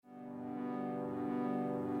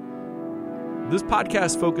This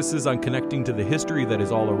podcast focuses on connecting to the history that is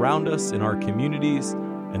all around us in our communities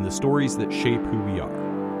and the stories that shape who we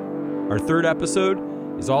are. Our third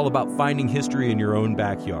episode is all about finding history in your own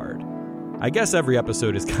backyard. I guess every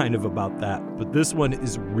episode is kind of about that, but this one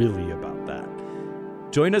is really about that.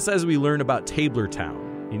 Join us as we learn about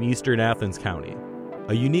Tablertown in eastern Athens County,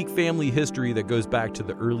 a unique family history that goes back to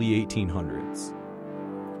the early 1800s.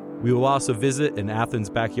 We will also visit an Athens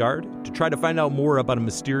backyard to try to find out more about a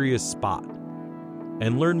mysterious spot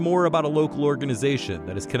and learn more about a local organization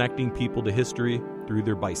that is connecting people to history through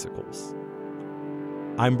their bicycles.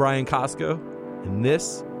 I'm Brian Costco, and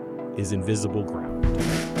this is Invisible Ground.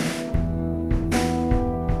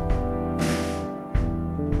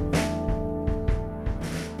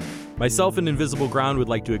 Myself and Invisible Ground would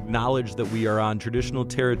like to acknowledge that we are on traditional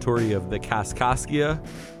territory of the Kaskaskia,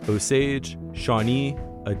 Osage, Shawnee,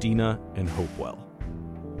 Adena, and Hopewell.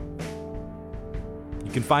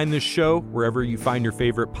 You can find this show wherever you find your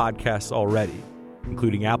favorite podcasts already,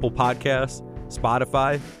 including Apple Podcasts,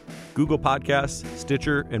 Spotify, Google Podcasts,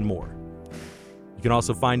 Stitcher, and more. You can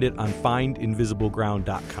also find it on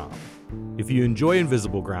findinvisibleground.com. If you enjoy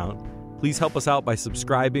Invisible Ground, please help us out by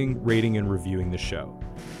subscribing, rating, and reviewing the show.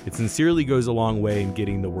 It sincerely goes a long way in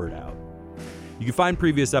getting the word out. You can find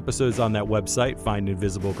previous episodes on that website,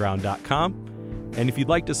 findinvisibleground.com. And if you'd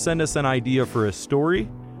like to send us an idea for a story,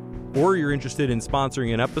 or you're interested in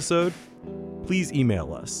sponsoring an episode, please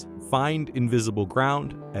email us,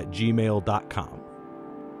 findinvisibleground@gmail.com.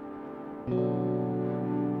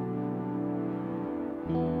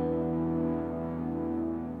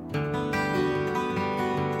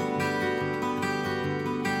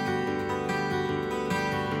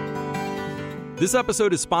 This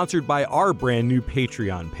episode is sponsored by our brand new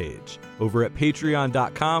Patreon page over at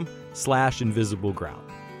patreon.com/invisibleground.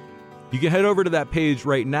 You can head over to that page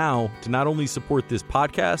right now to not only support this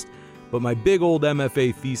podcast, but my big old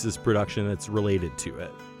MFA thesis production that's related to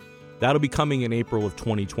it. That'll be coming in April of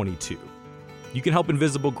 2022. You can help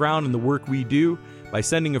Invisible Ground and the work we do by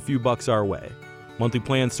sending a few bucks our way. Monthly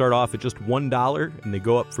plans start off at just $1 and they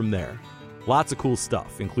go up from there. Lots of cool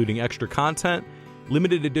stuff, including extra content,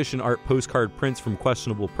 limited edition art postcard prints from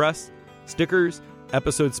Questionable Press, stickers,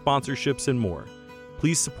 episode sponsorships, and more.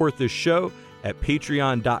 Please support this show at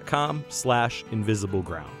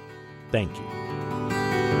patreon.com/invisibleground. Thank you.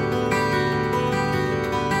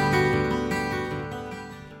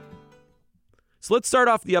 So let's start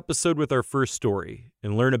off the episode with our first story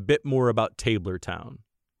and learn a bit more about Tablertown.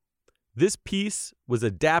 This piece was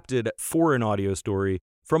adapted for an audio story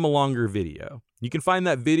from a longer video. You can find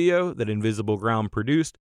that video that Invisible Ground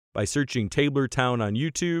produced by searching Tablertown on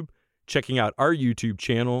YouTube, checking out our YouTube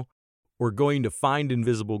channel, or going to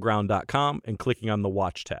findinvisibleground.com and clicking on the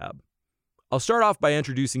Watch tab. I'll start off by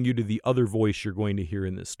introducing you to the other voice you're going to hear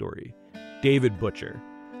in this story, David Butcher,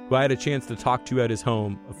 who I had a chance to talk to at his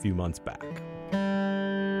home a few months back.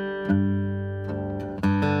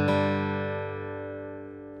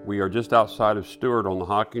 We are just outside of Stuart on the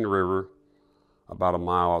Hocking River, about a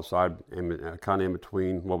mile outside, kind of in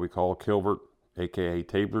between what we call Kilvert, aka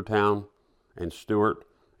Tablertown, and Stuart.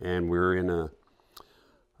 And we're in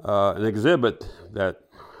an exhibit that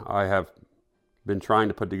I have been trying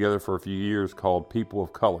to put together for a few years called People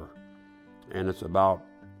of Color. And it's about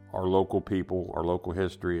our local people, our local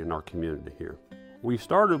history, and our community here. We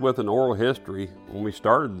started with an oral history. When we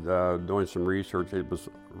started doing some research, it was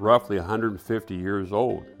roughly 150 years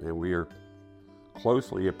old, and we are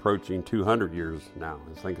closely approaching 200 years now.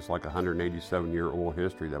 I think it's like a 187-year oral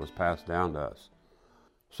history that was passed down to us.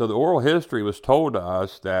 So the oral history was told to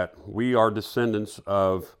us that we are descendants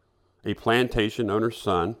of a plantation owner's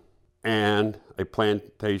son and a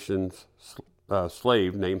plantation's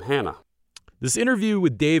slave named Hannah. This interview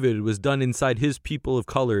with David was done inside his People of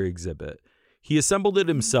Color exhibit. He assembled it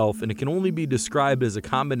himself, and it can only be described as a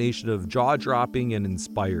combination of jaw-dropping and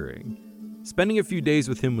inspiring. Spending a few days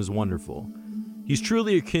with him was wonderful. He's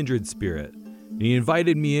truly a kindred spirit, and he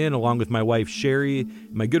invited me in along with my wife Sherry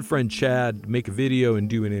and my good friend Chad to make a video and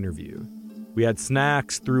do an interview. We had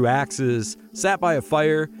snacks, threw axes, sat by a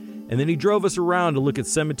fire, and then he drove us around to look at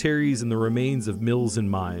cemeteries and the remains of mills and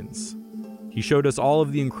mines. He showed us all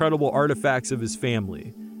of the incredible artifacts of his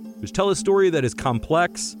family, which tell a story that is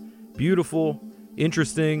complex, beautiful,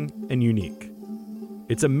 interesting, and unique.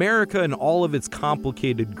 It's America in all of its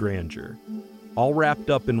complicated grandeur, all wrapped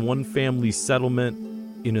up in one family's settlement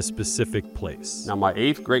in a specific place. Now, my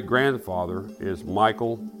 8th great-grandfather is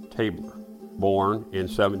Michael Tabler, born in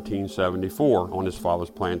 1774 on his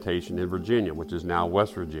father's plantation in Virginia, which is now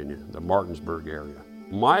West Virginia, the Martinsburg area.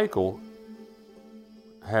 Michael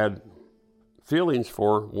had feelings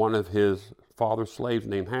for one of his father's slaves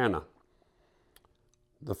named Hannah.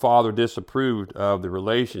 the father disapproved of the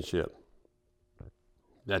relationship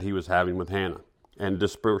that he was having with Hannah and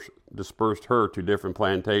dispersed her to different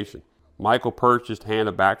plantations. Michael purchased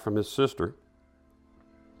Hannah back from his sister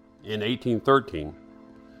in 1813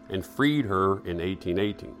 and freed her in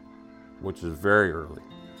 1818, which is very early.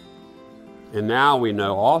 And now we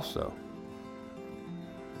know also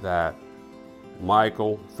that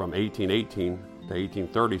Michael from 1818 to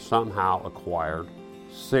 1830 somehow acquired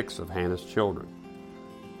 6 of Hannah's children.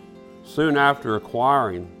 Soon after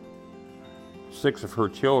acquiring 6 of her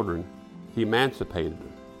children, he emancipated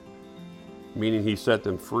them, meaning he set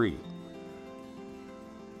them free.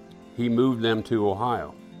 He moved them to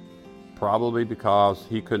Ohio, probably because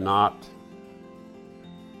he could not,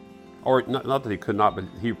 or not that he could not, but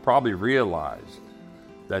he probably realized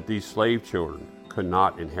that these slave children could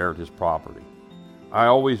not inherit his property. I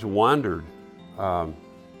always wondered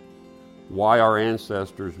why our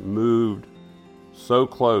ancestors moved so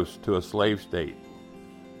close to a slave state.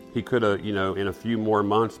 He could have, in a few more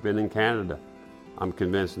months been in Canada. I'm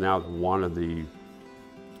convinced now that one of the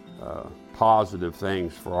positive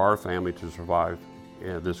things for our family to survive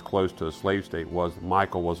this close to a slave state was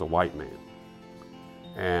Michael was a white man.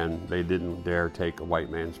 And they didn't dare take a white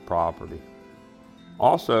man's property.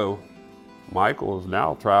 Also, Michael is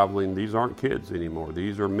now traveling. These aren't kids anymore.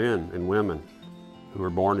 These are men and women who were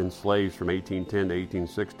born in slaves from 1810 to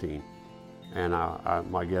 1816. And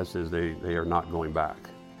my guess is they are not going back.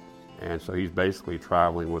 And so he's basically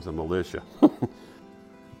traveling with a militia.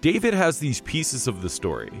 David has these pieces of the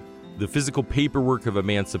story, the physical paperwork of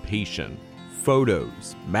emancipation,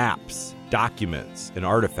 photos, maps, documents, and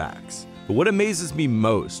artifacts. But what amazes me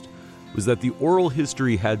most was that the oral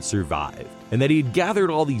history had survived, and that he had gathered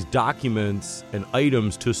all these documents and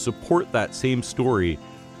items to support that same story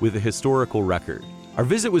with a historical record. Our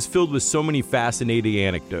visit was filled with so many fascinating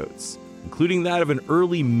anecdotes, including that of an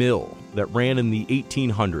early mill that ran in the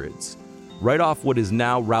 1800s, right off what is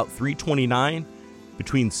now Route 329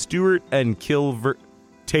 between Stuart and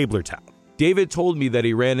Tablertown. David told me that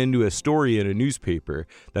he ran into a story in a newspaper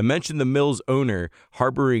that mentioned the mill's owner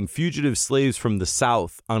harboring fugitive slaves from the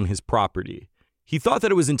South on his property. He thought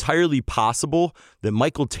that it was entirely possible that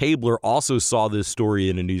Michael Tabler also saw this story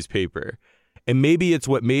in a newspaper, and maybe it's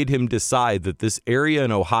what made him decide that this area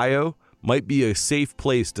in Ohio might be a safe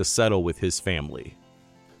place to settle with his family.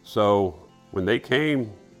 So when they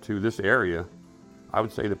came to this area, I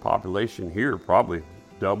would say the population here probably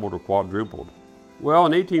doubled or quadrupled. Well,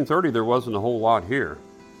 in 1830, there wasn't a whole lot here.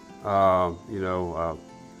 There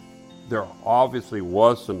obviously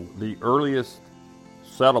was the earliest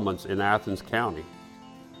settlements in Athens County.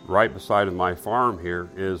 Right beside of my farm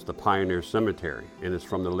here is the Pioneer Cemetery, and it's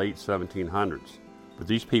from the late 1700s. But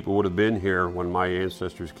these people would have been here when my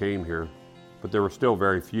ancestors came here, but there were still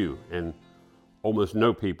very few, and almost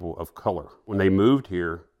no people of color. When they moved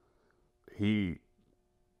here, he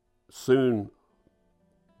soon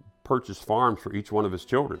purchased farms for each one of his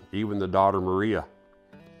children. Even the daughter Maria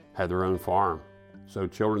had their own farm. So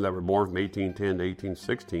children that were born from 1810 to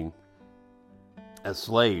 1816 as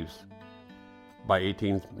slaves by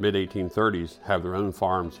mid-1830s have their own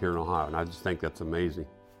farms here in Ohio, and I just think that's amazing.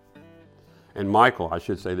 And Michael, I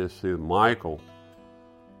should say this too, Michael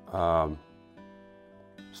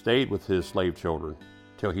stayed with his slave children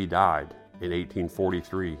till he died in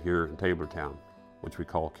 1843 here in Tablertown, which we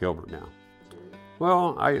call Kilvert now.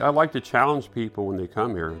 Well, I like to challenge people when they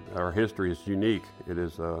come here. Our history is unique. It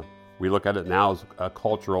is, we look at it now as a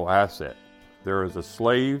cultural asset. There is a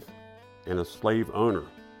slave and a slave owner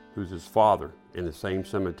who's his father in the same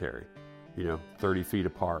cemetery, 30 feet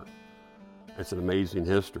apart. It's an amazing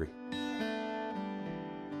history.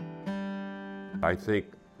 I think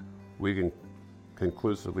we can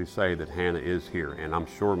conclusively say that Hannah is here, and I'm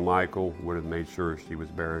sure Michael would have made sure she was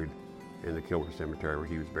buried in the Kilvert Cemetery, where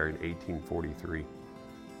he was buried in 1843.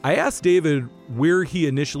 I asked David where he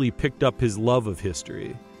initially picked up his love of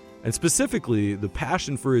history, and specifically the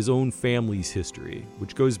passion for his own family's history,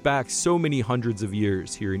 which goes back so many hundreds of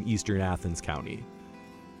years here in eastern Athens County.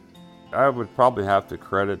 I would probably have to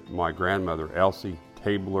credit my grandmother, Elsie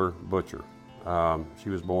Tabler Butcher. She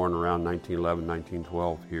was born around 1911,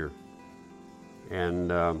 1912 here.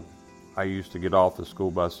 And I used to get off the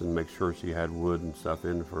school bus and make sure she had wood and stuff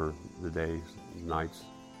in for the days, nights.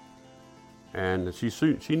 And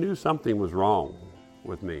she knew something was wrong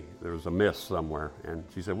with me. There was a miss somewhere. And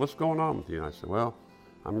she said, "What's going on with you?" And I said, "Well,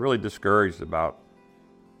 I'm really discouraged about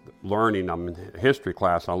learning. I'm in history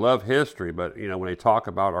class. I love history, but when they talk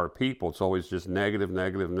about our people, it's always just negative,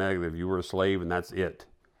 negative, negative. You were a slave and that's it."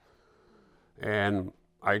 And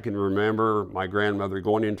I can remember my grandmother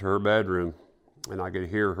going into her bedroom, and I could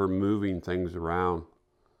hear her moving things around.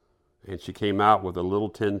 And she came out with a little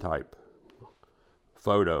tintype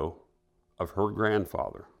photo of her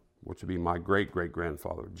grandfather, which would be my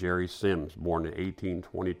great-great-grandfather, Jerry Sims, born in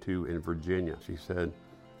 1822 in Virginia. She said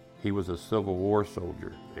he was a Civil War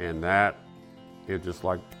soldier, and that, it just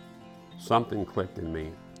like something clicked in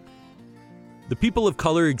me. The People of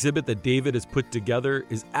Color exhibit that David has put together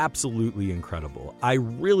is absolutely incredible. I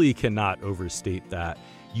really cannot overstate that.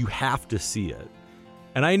 You have to see it.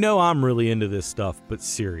 And I know I'm really into this stuff, but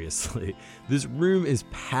seriously, this room is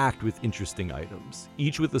packed with interesting items,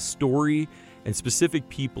 each with a story and specific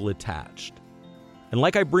people attached. And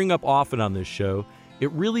like I bring up often on this show,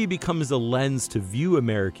 it really becomes a lens to view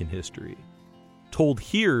American history, told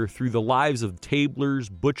here through the lives of tablers,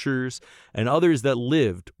 butchers, and others that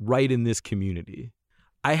lived right in this community.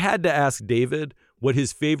 I had to ask David what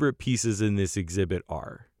his favorite pieces in this exhibit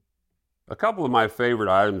are. A couple of my favorite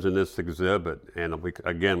items in this exhibit, and we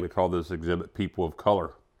call this exhibit People of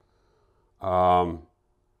Color. The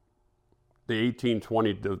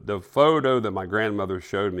 1820, the photo that my grandmother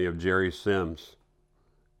showed me of Jerry Sims,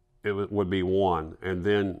 it would be one. And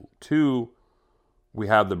then two, we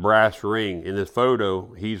have the brass ring. In this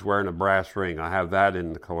photo, he's wearing a brass ring. I have that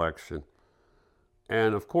in the collection.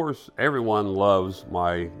 And of course, everyone loves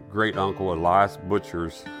my great uncle Elias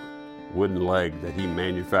Butcher's wooden leg that he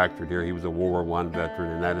manufactured here. He was a World War I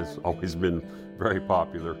veteran, and that has always been very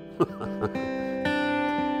popular.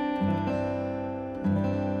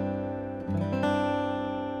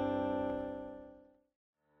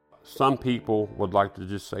 Some people would like to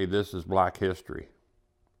just say this is Black history.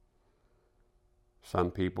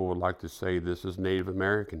 Some people would like to say this is Native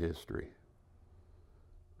American history.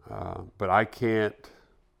 But I can't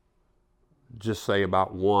just say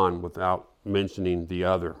about one without mentioning the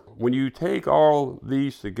other. When you take all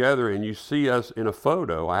these together and you see us in a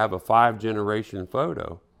photo, I have a 5-generation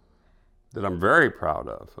photo that I'm very proud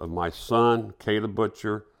of my son, Caleb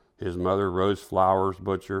Butcher, his mother, Rose Flowers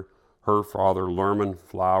Butcher, her father, Lerman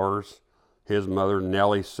Flowers, his mother,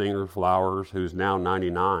 Nellie Singer Flowers, who's now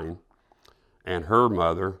 99, and her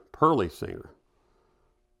mother, Pearlie Singer.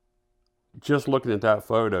 Just looking at that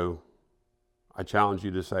photo, I challenge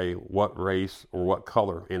you to say what race or what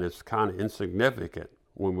color, and it's kind of insignificant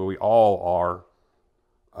when we all are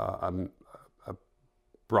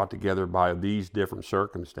brought together by these different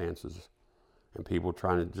circumstances and people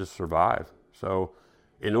trying to just survive. So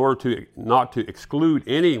in order to not to exclude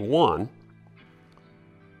anyone,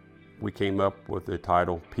 we came up with the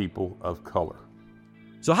title People of Color.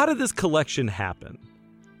 So how did this collection happen?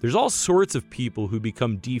 There's all sorts of people who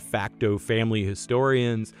become de facto family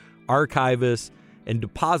historians, archivists, and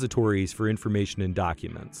depositories for information and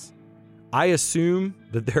documents. I assume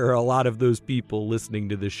that there are a lot of those people listening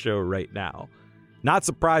to this show right now. Not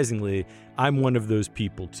surprisingly, I'm one of those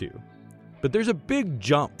people too. But there's a big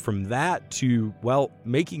jump from that to, well,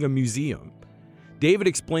 making a museum. David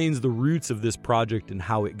explains the roots of this project and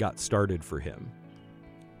how it got started for him.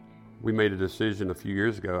 We made a decision a few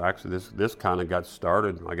years ago. Actually, this kind of got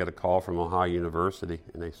started. I got a call from Ohio University,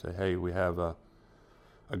 and they said, hey, we have a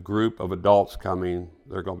group of adults coming.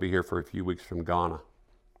 They're going to be here for a few weeks from Ghana.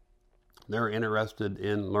 They're interested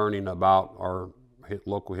in learning about our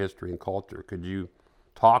local history and culture. Could you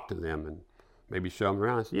talk to them and maybe show them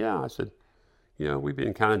around? I said, yeah. I said, you know, we've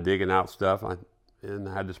been kind of digging out stuff. And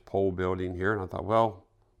I had this pole building here, and I thought, well,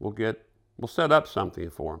 we'll set up something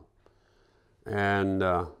for them.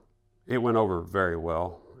 And it went over very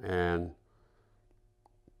well. And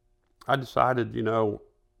I decided, you know,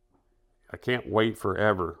 I can't wait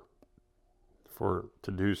forever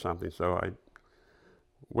to do something. So I,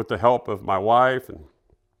 with the help of my wife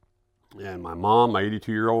and my mom, my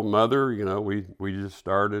 82-year-old mother, you know, we just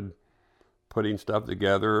started putting stuff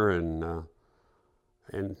together, and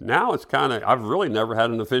now it's kind of, I've really never had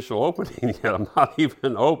an official opening yet. I'm not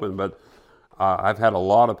even open, but I've had a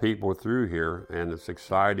lot of people through here, and it's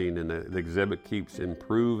exciting, and the exhibit keeps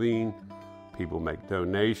improving. People make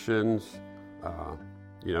donations.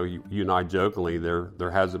 You know, you and I jokingly,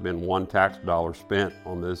 there hasn't been one tax dollar spent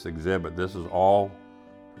on this exhibit. This is all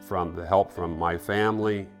from the help from my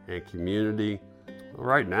family and community.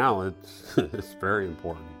 Right now, it's very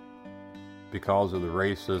important because of the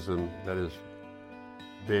racism that has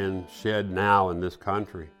been shed now in this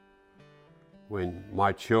country. When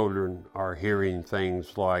my children are hearing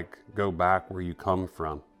things like, go back where you come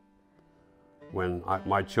from. When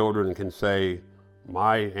my children can say,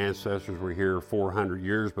 my ancestors were here 400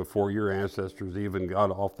 years before your ancestors even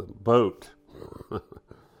got off the boat.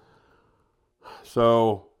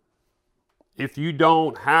 So if you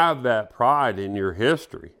don't have that pride in your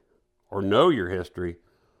history or know your history,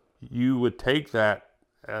 you would take that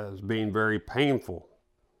as being very painful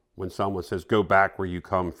when someone says, go back where you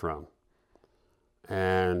come from.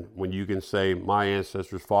 And when you can say, my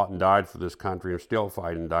ancestors fought and died for this country and are still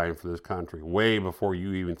fighting and dying for this country, way before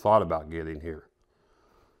you even thought about getting here.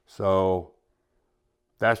 So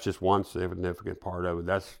that's just one significant part of it.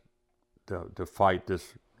 That's to fight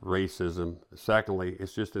this racism. Secondly,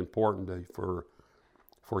 it's just important for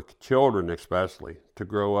children especially to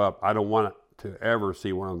grow up. I don't want to ever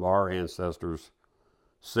see one of our ancestors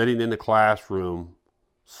sitting in the classroom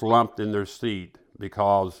slumped in their seat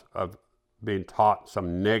because of being taught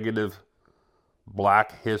some negative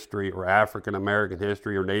Black history or African American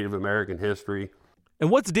history or Native American history. And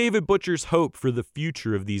what's David Butcher's hope for the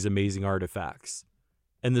future of these amazing artifacts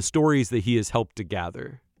and the stories that he has helped to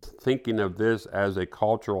gather? Thinking of this as a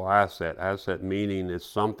cultural asset meaning it's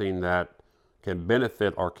something that can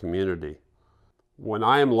benefit our community. When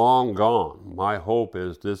I am long gone, my hope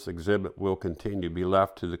is this exhibit will continue to be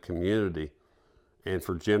left to the community, and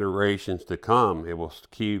for generations to come, it will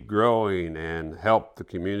keep growing and help the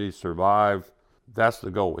community survive. That's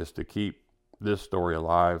the goal, is to keep this story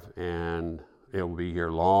alive, and it will be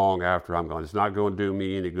here long after I'm gone. It's not going to do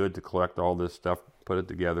me any good to collect all this stuff, put it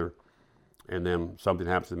together, and then something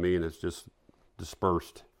happens to me and it's just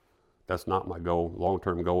dispersed. That's not my goal.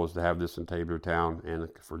 Long-term goal is to have this in Tabortown and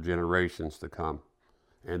for generations to come.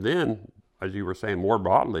 And then, as you were saying more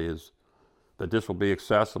broadly, is that this will be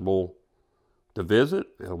accessible to visit.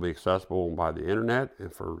 It'll be accessible by the internet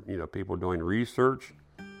and for people doing research.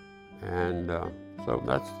 And so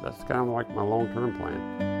that's kind of like my long-term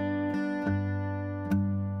plan.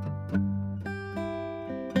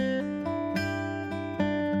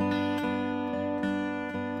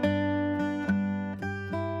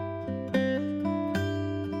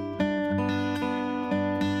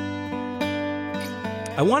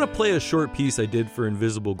 I want to play a short piece I did for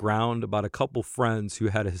Invisible Ground about a couple friends who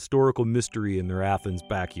had a historical mystery in their Athens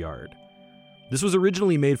backyard. This was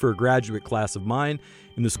originally made for a graduate class of mine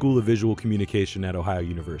in the School of Visual Communication at Ohio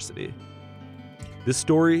University. This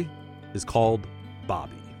story is called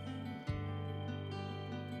Bobby.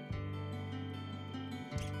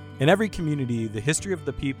 In every community, the history of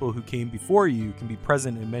the people who came before you can be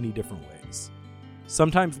present in many different ways,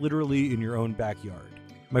 sometimes literally in your own backyard.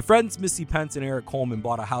 My friends Missy Pence and Eric Coleman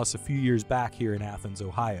bought a house a few years back here in Athens,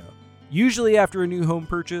 Ohio. Usually after a new home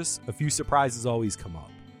purchase, a few surprises always come up.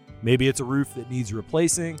 Maybe it's a roof that needs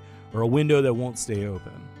replacing or a window that won't stay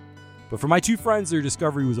open. But for my two friends, their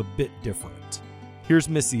discovery was a bit different. Here's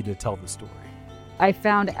Missy to tell the story. I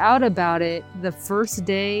found out about it the first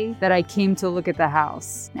day that I came to look at the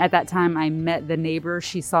house. At that time, I met the neighbor.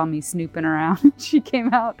 She saw me snooping around. She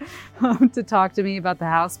came out to talk to me about the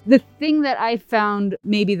house. The thing that I found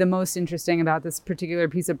maybe the most interesting about this particular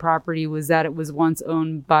piece of property was that it was once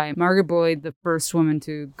owned by Margaret Boyd, the first woman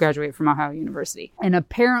to graduate from Ohio University. And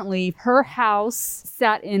apparently her house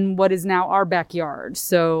sat in what is now our backyard.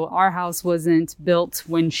 So our house wasn't built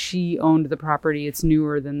when she owned the property. It's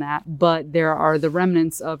newer than that. But there are the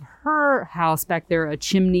remnants of her house back there, a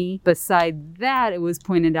chimney. Beside that, it was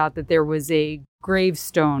pointed out that there was a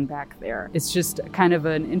gravestone back there. It's just kind of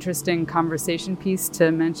an interesting conversation piece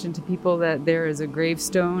to mention to people that there is a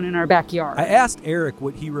gravestone in our backyard. I asked Eric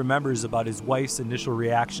what he remembers about his wife's initial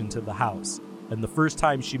reaction to the house and the first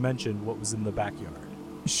time she mentioned what was in the backyard.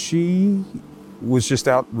 She was just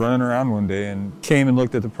out running around one day and came and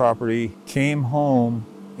looked at the property, came home,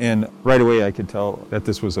 and right away I could tell that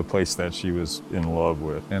this was a place that she was in love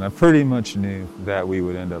with. And I pretty much knew that we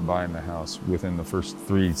would end up buying the house within the first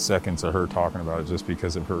 3 seconds of her talking about it, just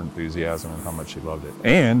because of her enthusiasm and how much she loved it.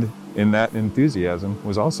 And in that enthusiasm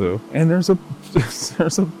was also, and there's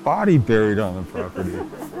a body buried on the property.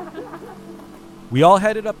 We all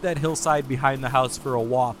headed up that hillside behind the house for a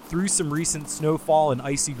walk through some recent snowfall and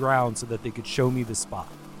icy ground so that they could show me the spot.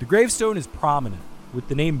 The gravestone is prominent, with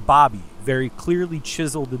the name Bobby very clearly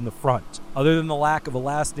chiseled in the front. Other than the lack of a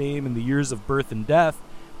last name and the years of birth and death,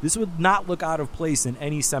 this would not look out of place in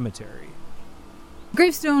any cemetery.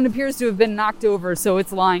 Gravestone appears to have been knocked over, so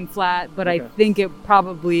it's lying flat, but okay. I think it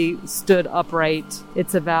probably stood upright.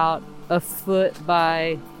 It's about 1 foot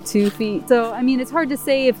by 2 feet. So, I mean, it's hard to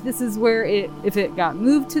say if this is where if it got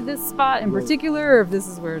moved to this spot in particular, or if this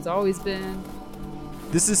is where it's always been.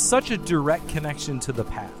 This is such a direct connection to the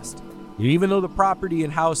past. Even though the property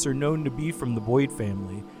and house are known to be from the Boyd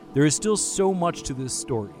family, there is still so much to this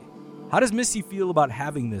story. How does Missy feel about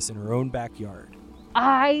having this in her own backyard?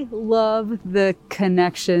 I love the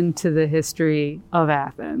connection to the history of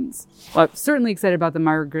Athens. Well, I'm certainly excited about the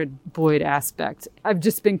Margaret Boyd aspect. I've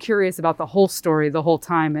just been curious about the whole story the whole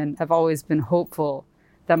time and have always been hopeful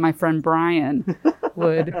that my friend Brian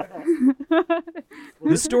would.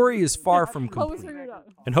 The story is far from complete.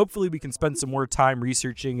 And hopefully we can spend some more time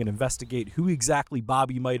researching and investigate who exactly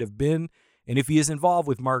Bobby might have been and if he is involved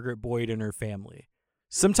with Margaret Boyd and her family.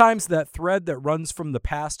 Sometimes that thread that runs from the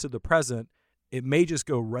past to the present, it may just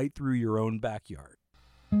go right through your own backyard.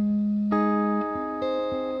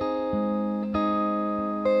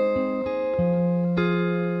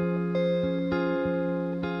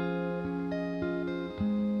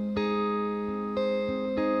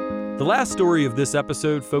 The last story of this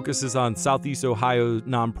episode focuses on Southeast Ohio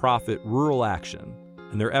nonprofit Rural Action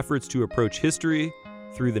and their efforts to approach history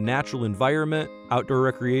through the natural environment, outdoor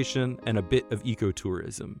recreation, and a bit of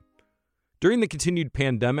ecotourism. During the continued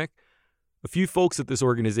pandemic, a few folks at this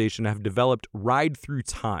organization have developed Ride Through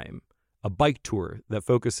Time, a bike tour that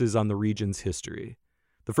focuses on the region's history.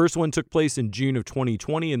 The first one took place in June of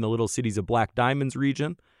 2020 in the Little Cities of Black Diamonds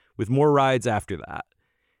region, with more rides after that.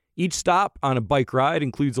 Each stop on a bike ride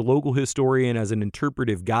includes a local historian as an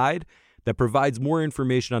interpretive guide that provides more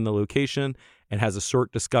information on the location and has a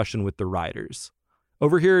short discussion with the riders.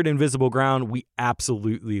 Over here at Invisible Ground, we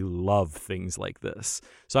absolutely love things like this.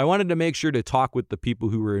 So I wanted to make sure to talk with the people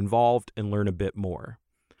who were involved and learn a bit more.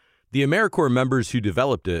 The AmeriCorps members who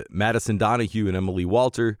developed it, Madison Donahue and Emily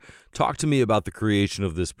Walter, talked to me about the creation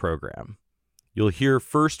of this program. You'll hear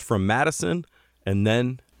first from Madison and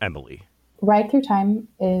then Emily. Ride Through Time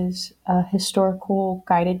is a historical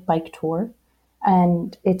guided bike tour,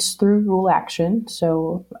 and it's through Rural Action.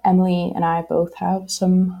 So Emily and I both have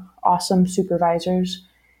some awesome supervisors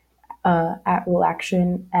at Rural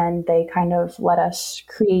Action, and they kind of let us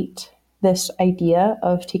create this idea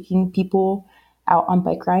of taking people out on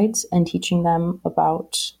bike rides and teaching them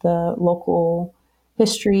about the local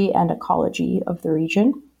history and ecology of the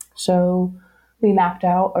region. So we mapped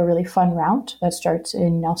out a really fun route that starts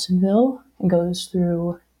in Nelsonville and goes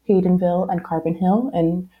through Haydenville and Carbon Hill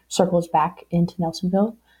and circles back into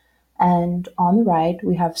Nelsonville. And on the ride,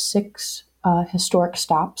 we have 6 historic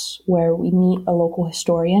stops where we meet a local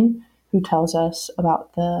historian who tells us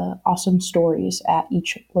about the awesome stories at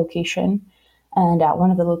each location. And at one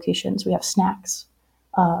of the locations, we have snacks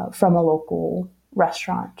from a local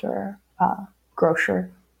restaurant or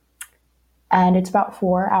grocer. And it's about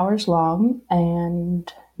 4 hours long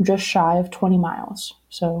and just shy of 20 miles.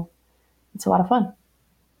 So it's a lot of fun.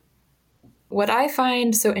 What I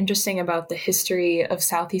find so interesting about the history of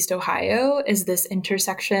Southeast Ohio is this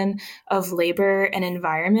intersection of labor and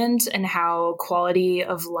environment and how quality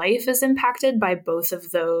of life is impacted by both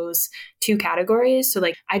of those two categories. So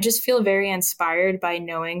I just feel very inspired by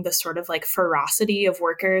knowing the sort of ferocity of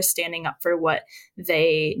workers standing up for what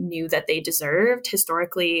they knew that they deserved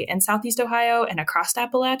historically in Southeast Ohio and across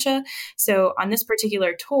Appalachia. So on this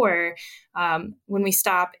particular tour, when we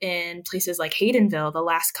stop in places like Haydenville, the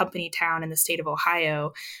last company town in the state of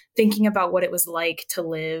Ohio, thinking about what it was like to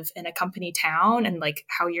live in a company town and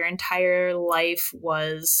how your entire life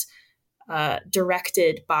was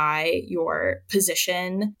directed by your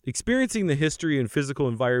position. Experiencing the history and physical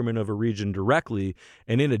environment of a region directly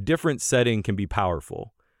and in a different setting can be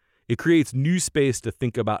powerful. It creates new space to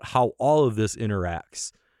think about how all of this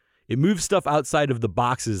interacts. It moves stuff outside of the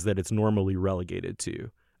boxes that it's normally relegated to.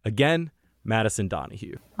 Again, Madison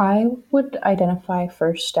Donahue. I would identify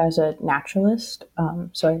first as a naturalist.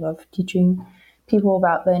 So I love teaching people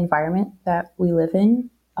about the environment that we live in.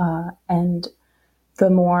 And the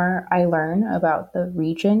more I learn about the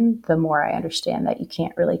region, the more I understand that you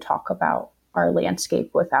can't really talk about our landscape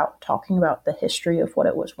without talking about the history of what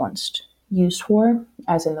it was once used for,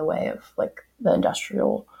 as in the way of the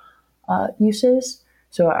industrial uses.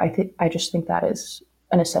 So I just think that is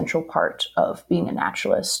an essential part of being a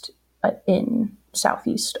naturalist in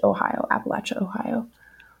Southeast Ohio, Appalachia, Ohio.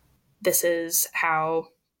 This is how,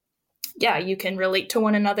 you can relate to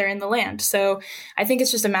one another in the land. So I think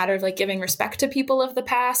it's just a matter of giving respect to people of the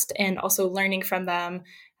past and also learning from them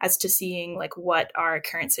as to seeing what our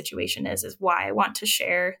current situation is why I want to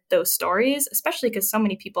share those stories, especially because so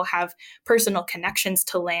many people have personal connections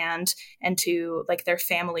to land and to their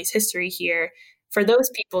family's history here. For those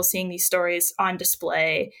people, seeing these stories on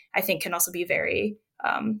display, I think can also be very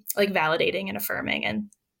validating and affirming and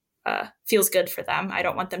feels good for them. I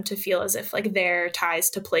don't want them to feel as if their ties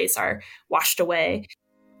to place are washed away.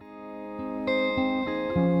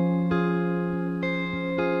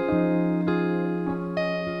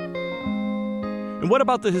 And what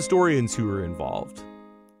about the historians who are involved?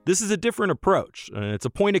 This is a different approach, and it's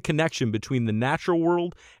a point of connection between the natural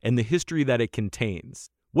world and the history that it contains.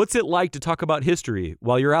 What's it like to talk about history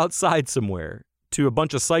while you're outside somewhere to a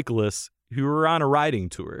bunch of cyclists who are on a riding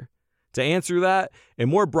tour? To answer that, and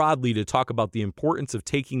more broadly to talk about the importance of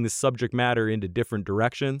taking this subject matter into different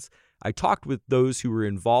directions, I talked with those who were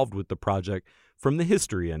involved with the project from the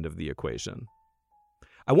history end of the equation.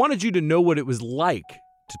 I wanted you to know what it was like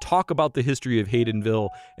to talk about the history of Haydenville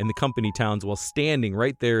and the company towns while standing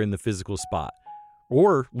right there in the physical spot,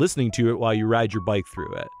 or listening to it while you ride your bike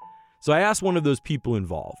through it. So I asked one of those people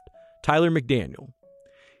involved, Tyler McDaniel.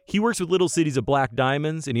 He works with Little Cities of Black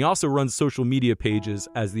Diamonds, and he also runs social media pages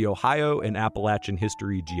as the Ohio and Appalachian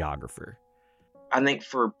history geographer. I think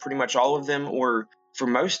for pretty much all of them, or for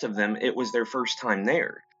most of them, it was their first time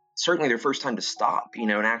there. Certainly their first time to stop,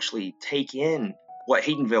 and actually take in what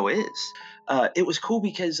Haydenville is. It was cool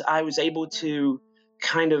because I was able to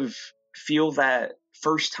kind of feel that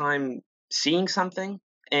first time seeing something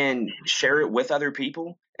and share it with other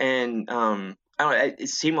people. And it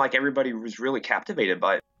seemed like everybody was really captivated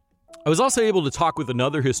by it. I was also able to talk with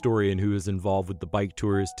another historian who is involved with the bike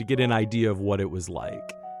tours to get an idea of what it was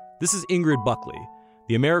like. This is Ingrid Buckley,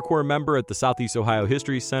 the AmeriCorps member at the Southeast Ohio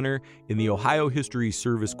History Center in the Ohio History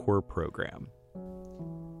Service Corps program.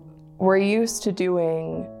 We're used to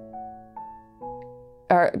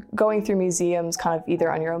going through museums kind of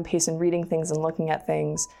either on your own pace and reading things and looking at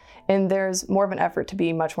things. And there's more of an effort to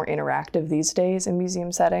be much more interactive these days in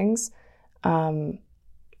museum settings.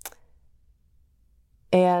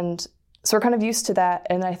 And so we're kind of used to that.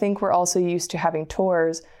 And I think we're also used to having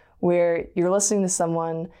tours where you're listening to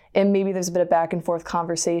someone and maybe there's a bit of back and forth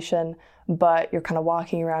conversation, but you're kind of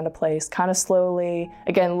walking around a place kind of slowly,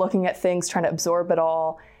 again, looking at things, trying to absorb it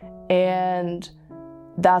all. And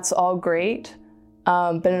that's all great.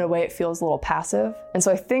 But in a way it feels a little passive. And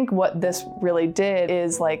so I think what this really did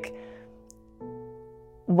is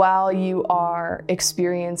while you are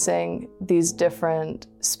experiencing these different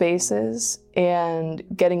spaces and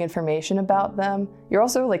getting information about them, you're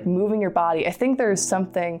also moving your body. I think there's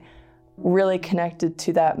something really connected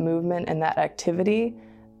to that movement and that activity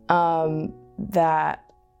that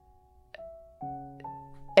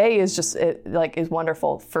is just is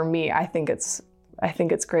wonderful for me. I think it's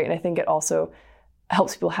great, and I think it also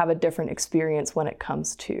helps people have a different experience when it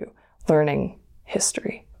comes to learning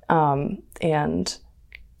history and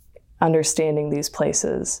understanding these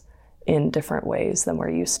places in different ways than we're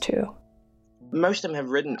used to. Most of them have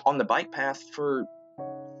ridden on the bike path for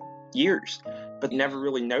years, but never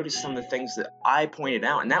really noticed some of the things that I pointed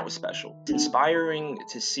out, and that was special. It's inspiring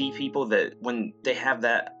to see people that when they have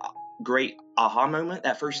that great aha moment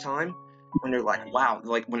that first time, when they're like, wow,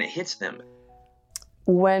 when it hits them.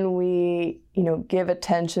 When we, give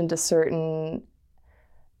attention to certain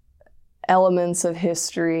elements of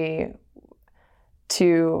history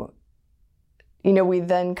we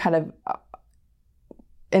then kind of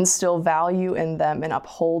instill value in them and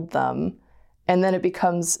uphold them. And then it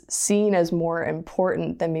becomes seen as more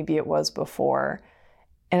important than maybe it was before.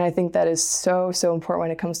 And I think that is so, so important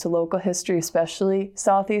when it comes to local history, especially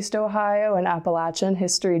Southeast Ohio and Appalachian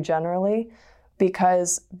history generally,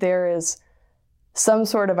 because there is some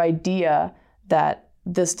sort of idea that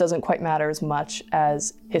this doesn't quite matter as much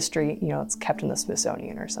as history, it's kept in the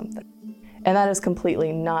Smithsonian or something. And that is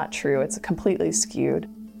completely not true. It's completely skewed.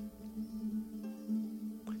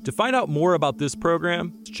 To find out more about this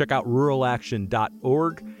program, check out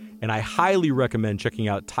ruralaction.org, and I highly recommend checking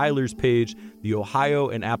out Tyler's page, the Ohio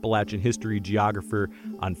and Appalachian History Geographer,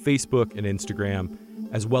 on Facebook and Instagram,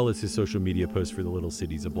 as well as his social media posts for the Little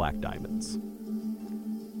Cities of Black Diamonds.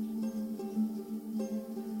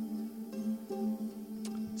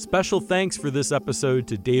 Special thanks for this episode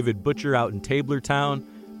to David Butcher out in Tablertown,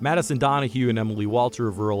 Madison Donahue and Emily Walter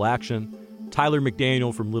of Rural Action, Tyler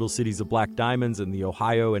McDaniel from Little Cities of Black Diamonds and the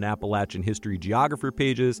Ohio and Appalachian History Geographer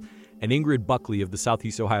pages, and Ingrid Buckley of the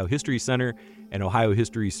Southeast Ohio History Center and Ohio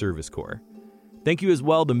History Service Corps. Thank you as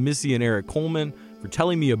well to Missy and Eric Coleman for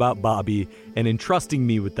telling me about Bobby and entrusting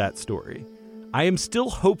me with that story. I am still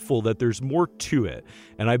hopeful that there's more to it,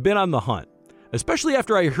 and I've been on the hunt, especially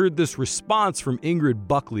after I heard this response from Ingrid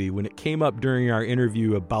Buckley when it came up during our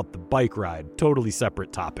interview about the bike ride. Totally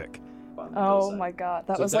separate topic. Oh my God.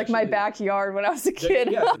 That was my backyard when I was a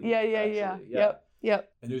kid. Yeah.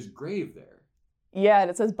 Yep. And there's a grave there. Yeah, and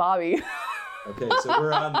it says Bobby. Okay, so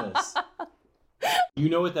we're on this. You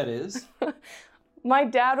know what that is? My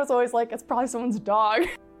dad was always like, it's probably someone's dog.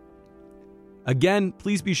 Again,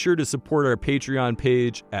 please be sure to support our Patreon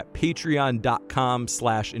page at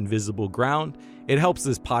patreon.com/invisibleground. It helps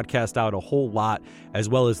this podcast out a whole lot, as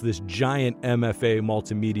well as this giant MFA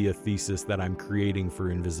multimedia thesis that I'm creating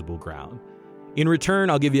for Invisible Ground. In return,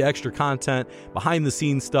 I'll give you extra content,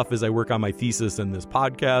 behind-the-scenes stuff as I work on my thesis and this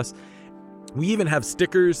podcast. We even have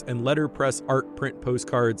stickers and letterpress art print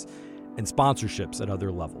postcards and sponsorships at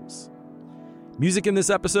other levels. Music in this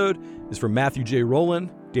episode is from Matthew J.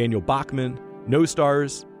 Rowland, Daniel Bachman, No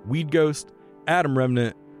Stars, Weed Ghost, Adam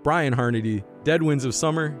Remnant, Brian Harnedy, Dead Winds of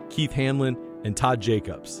Summer, Keith Hanlon, and Todd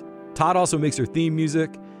Jacobs. Todd also makes our theme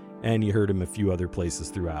music, and you heard him a few other places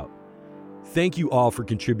throughout. Thank you all for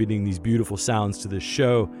contributing these beautiful sounds to this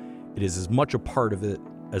show. It is as much a part of it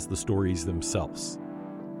as the stories themselves.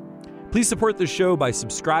 Please support the show by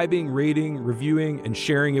subscribing, rating, reviewing, and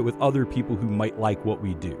sharing it with other people who might like what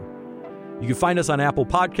we do. You can find us on Apple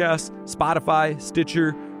Podcasts, Spotify,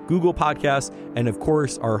 Stitcher, Google Podcasts, and of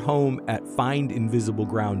course, our home at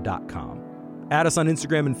findinvisibleground.com. Add us on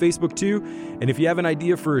Instagram and Facebook too. And if you have an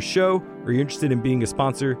idea for a show or you're interested in being a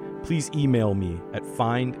sponsor, please email me at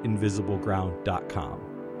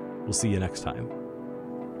findinvisibleground.com. We'll see you next time.